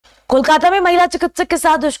कोलकाता में महिला चिकित्सक के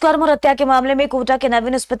साथ दुष्कर्म और हत्या के मामले में कोटा के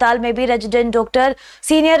नवीन अस्पताल में भी रेजिडेंट डॉक्टर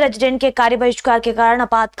सीनियर रेजिडेंट के कार्य बहिष्कार के कारण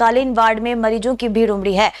आपातकालीन वार्ड में मरीजों की भीड़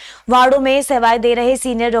उमड़ी है। वार्डों में सेवाएं दे रहे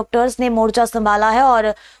सीनियर डॉक्टर्स ने मोर्चा संभाला है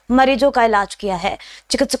और मरीजों का इलाज किया है।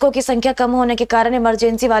 चिकित्सकों की संख्या कम होने के कारण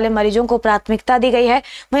इमरजेंसी वाले मरीजों को प्राथमिकता दी गई है।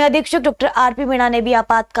 वहीं अधीक्षक डॉक्टर आरपी मीणा ने भी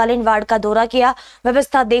आपातकालीन वार्ड का दौरा किया,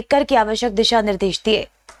 व्यवस्था देखकर के आवश्यक दिशा निर्देश दिए।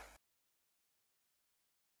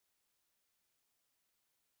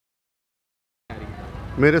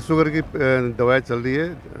 मेरे शुगर की दवाई चल रही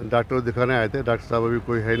है। डॉक्टर को दिखाने आए थे, डॉक्टर साहब अभी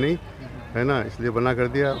कोई है नहीं, है ना, इसलिए मना कर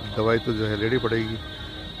दिया। दवाई तो जो है लेनी पड़ेगी।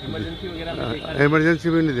 इमरजेंसी वगैरह इमरजेंसी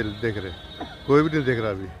भी नहीं देख रहे, कोई भी नहीं देख रहा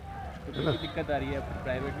अभी, है ना। दिक्कत आ रही है,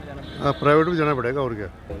 प्राइवेट में जाना पड़ेगा। हाँ, प्राइवेट में जाना पड़ेगा और क्या।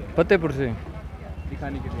 फतेहपुर से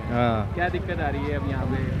दिखाने के लिए। हाँ, क्या दिक्कत आ रही है अब यहाँ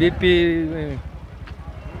पे?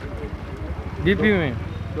 बीपी में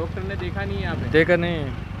डॉक्टर ने देखा नहीं है यहाँ पे? देखा नहीं,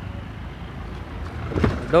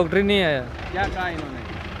 डॉक्टर नहीं आया। क्या कहा इन्होंने?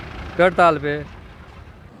 हड़ताल पे।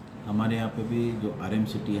 हमारे यहाँ पे भी जो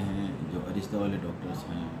RMCT हैं, जो अरिस्ता वाले डॉक्टर्स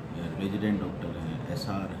हैं, रेजिडेंट डॉक्टर हैं,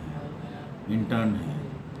 SR हैं, इंटर्न हैं,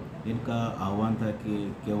 इनका आह्वान था कि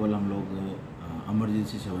केवल हम लोग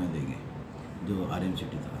इमरजेंसी सेवाएं देंगे जो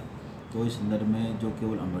RMCT था। तो इस संदर्भ में जो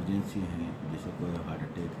केवल इमरजेंसी हैं, जैसे कोई हार्ट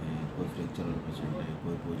अटैक है, कोई फ्रैक्चर वाला पेशेंट है,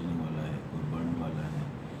 कोई पॉइजनिंग वाला है, कोई बर्न वाला है,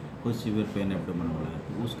 कोई सीवियर पेन एब्डोमेन वाला है,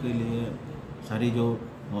 तो उसके लिए सारी जो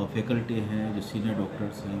फैकल्टी हैं, जो सीनियर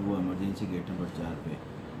डॉक्टर्स हैं, वो इमरजेंसी गेट नंबर 4 पे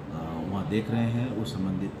वहाँ देख रहे हैं। उस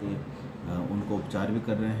संबंधित उनको उपचार भी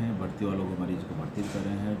कर रहे हैं, भर्ती वालों को, मरीज को भर्ती कर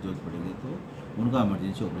रहे हैं। जरूरत पड़ेगी तो उनका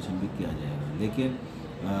इमरजेंसी ऑपरेशन भी किया जाएगा। लेकिन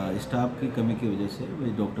स्टाफ की कमी की वजह से,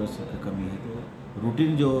 डॉक्टर्स की कमी है, तो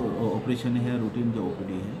रूटीन जो ऑपरेशन है, रूटीन जो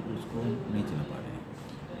OPD है, उसको नहीं चला पा रहे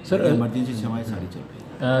हैं। सर, इमरजेंसी सेवाएँ सारी चल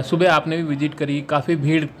रही हैं। सुबह आपने भी विजिट करी, काफ़ी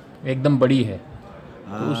भीड़ एकदम बड़ी है,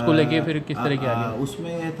 तो उसको लेके फिर किस तरह की आगे? उसमें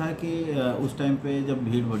यह था कि उस टाइम पे जब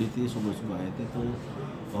भीड़ बढ़ी थी, सुबह आए थे,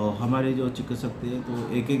 तो हमारे जो चिकित्सक थे, तो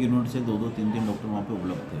एक यूनिट से 2 3 डॉक्टर वहाँ पे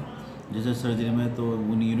उपलब्ध थे। जैसे सर्जरी में तो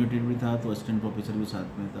यूनिट हेड भी था, तो असिस्टेंट प्रोफेसर भी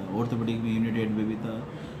साथ में था, ऑर्थोपेडिक में यूनिट हेड में भी था।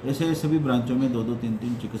 ऐसे सभी ब्रांचों में 2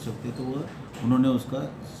 3 चिकित्सक थे, तो उन्होंने उसका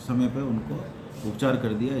समय पर उनको उपचार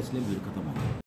कर दिया, इसलिए भीड़ खत्म हो गई।